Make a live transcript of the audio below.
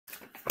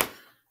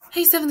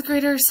Hey, 7th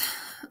graders.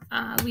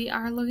 We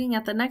are looking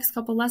at the next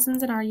couple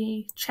lessons in our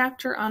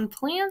chapter on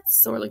plants.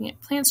 So we're looking at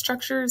plant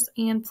structures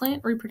and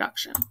plant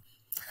reproduction.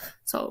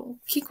 So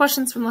key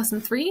questions from lesson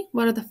 3.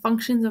 What are the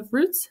functions of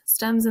roots,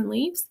 stems, and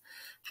leaves?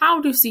 How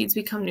do seeds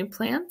become new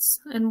plants?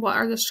 And what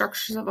are the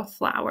structures of a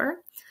flower?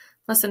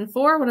 Lesson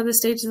 4. What are the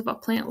stages of a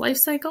plant life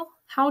cycle?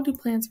 How do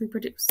plants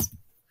reproduce?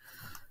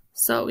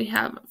 So we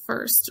have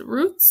first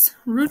roots.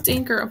 Roots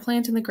anchor a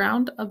plant in the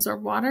ground,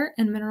 absorb water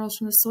and minerals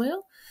from the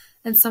soil,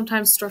 and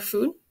sometimes store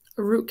food.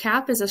 A root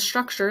cap is a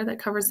structure that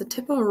covers the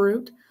tip of a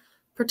root,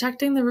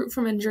 protecting the root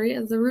from injury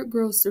as the root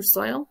grows through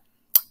soil.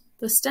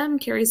 The stem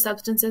carries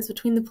substances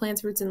between the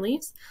plant's roots and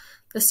leaves.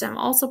 The stem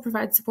also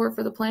provides support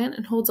for the plant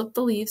and holds up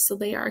the leaves so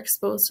they are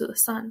exposed to the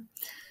sun.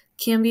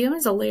 Cambium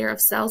is a layer of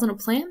cells in a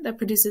plant that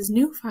produces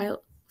new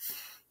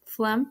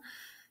phloem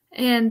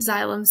and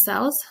xylem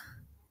cells.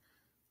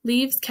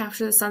 Leaves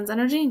capture the sun's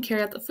energy and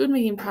carry out the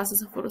food-making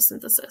process of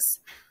photosynthesis.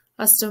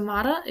 A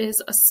stomata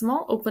is a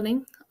small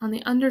opening on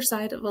the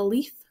underside of a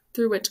leaf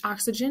through which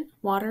oxygen,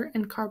 water,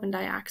 and carbon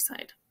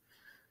dioxide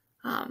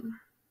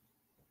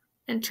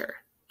enter.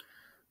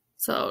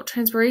 So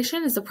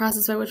transpiration is the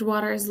process by which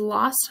water is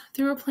lost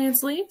through a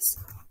plant's leaves.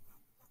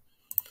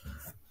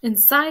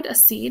 Inside a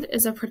seed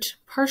is a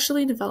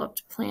partially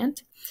developed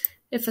plant.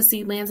 If a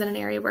seed lands in an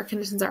area where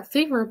conditions are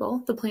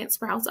favorable, the plant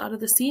sprouts out of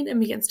the seed and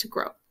begins to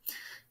grow.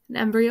 An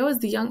embryo is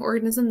the young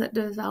organism that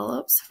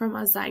develops from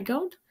a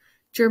zygote.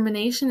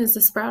 Germination is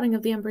the sprouting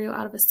of the embryo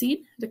out of a seed.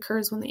 It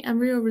occurs when the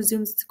embryo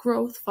resumes its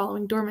growth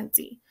following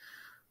dormancy.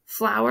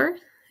 Flower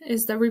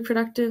is the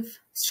reproductive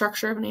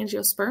structure of an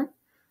angiosperm.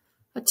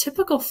 A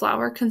typical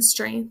flower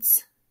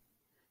constrains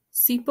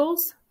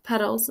sepals,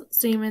 petals,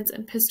 stamens,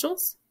 and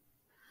pistils.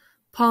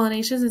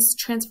 Pollination is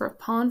the transfer of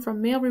pollen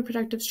from male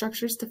reproductive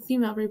structures to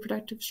female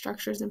reproductive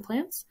structures in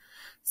plants.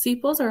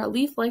 Sepals are a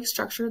leaf-like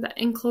structure that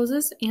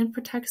encloses and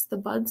protects the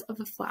buds of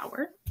a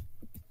flower.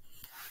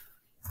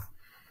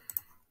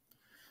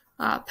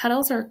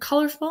 Petals are a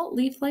colorful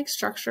leaf-like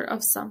structure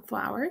of some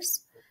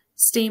flowers.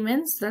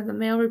 Stamens are the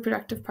male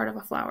reproductive part of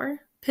a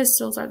flower.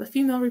 Pistils are the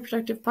female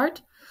reproductive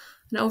part.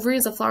 An ovary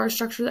is a flower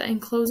structure that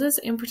encloses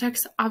and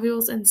protects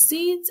ovules and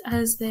seeds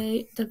as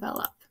they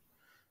develop.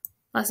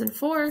 Lesson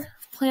 4.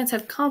 Plants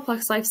have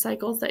complex life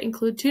cycles that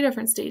include 2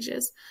 different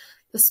stages,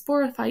 the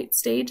sporophyte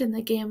stage and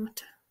the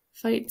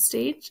gametophyte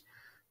stage.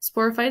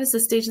 Sporophyte is the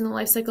stage in the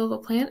life cycle of a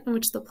plant in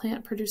which the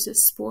plant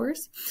produces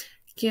spores.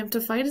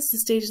 Gametophyte is the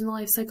stage in the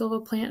life cycle of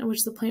a plant in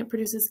which the plant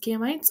produces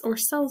gametes or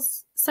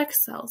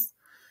sex cells.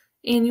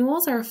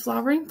 Annuals are a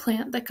flowering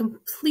plant that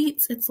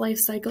completes its life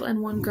cycle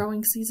in 1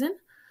 growing season.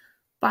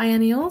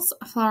 Biennials,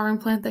 a flowering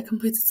plant that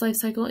completes its life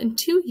cycle in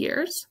 2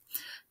 years.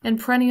 And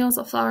perennials,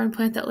 a flowering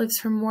plant that lives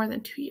for more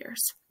than 2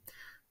 years.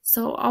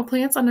 So all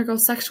plants undergo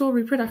sexual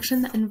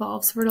reproduction that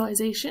involves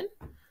fertilization.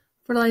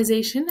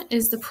 Fertilization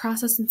is the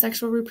process in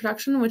sexual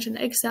reproduction in which an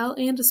egg cell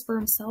and a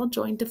sperm cell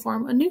join to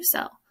form a new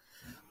cell.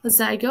 A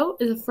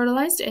zygote is a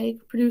fertilized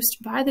egg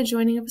produced by the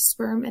joining of a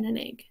sperm and an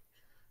egg.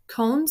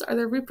 Cones are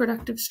the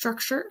reproductive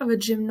structure of a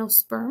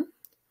gymnosperm.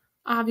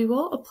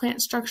 Ovule, a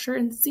plant structure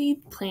in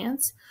seed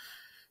plants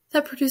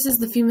that produces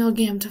the female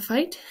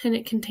gametophyte, and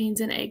it contains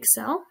an egg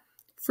cell.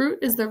 Fruit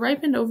is the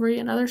ripened ovary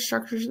and other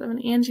structures of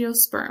an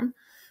angiosperm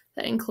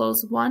that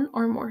enclose 1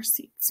 or more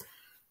seeds.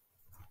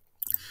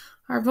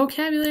 Our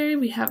vocabulary,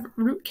 we have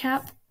root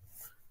cap,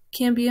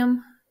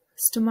 cambium,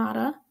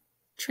 stomata,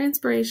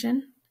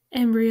 transpiration,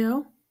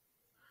 embryo,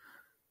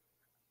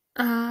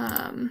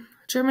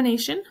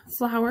 germination,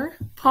 flower,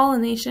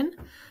 pollination,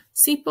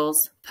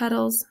 sepals,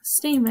 petals,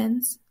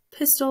 stamens,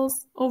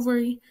 pistils,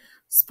 ovary,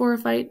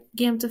 sporophyte,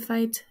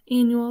 gametophyte,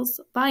 annuals,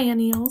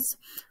 biennials,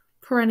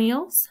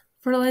 perennials,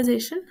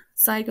 fertilization,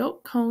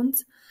 zygote,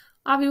 cones,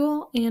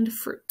 ovule, and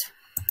fruit.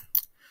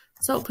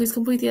 So please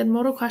complete the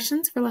Edmodo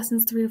questions for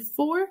lessons 3 to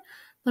 4.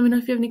 Let me know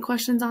if you have any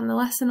questions on the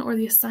lesson or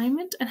the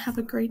assignment, and have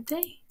a great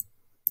day.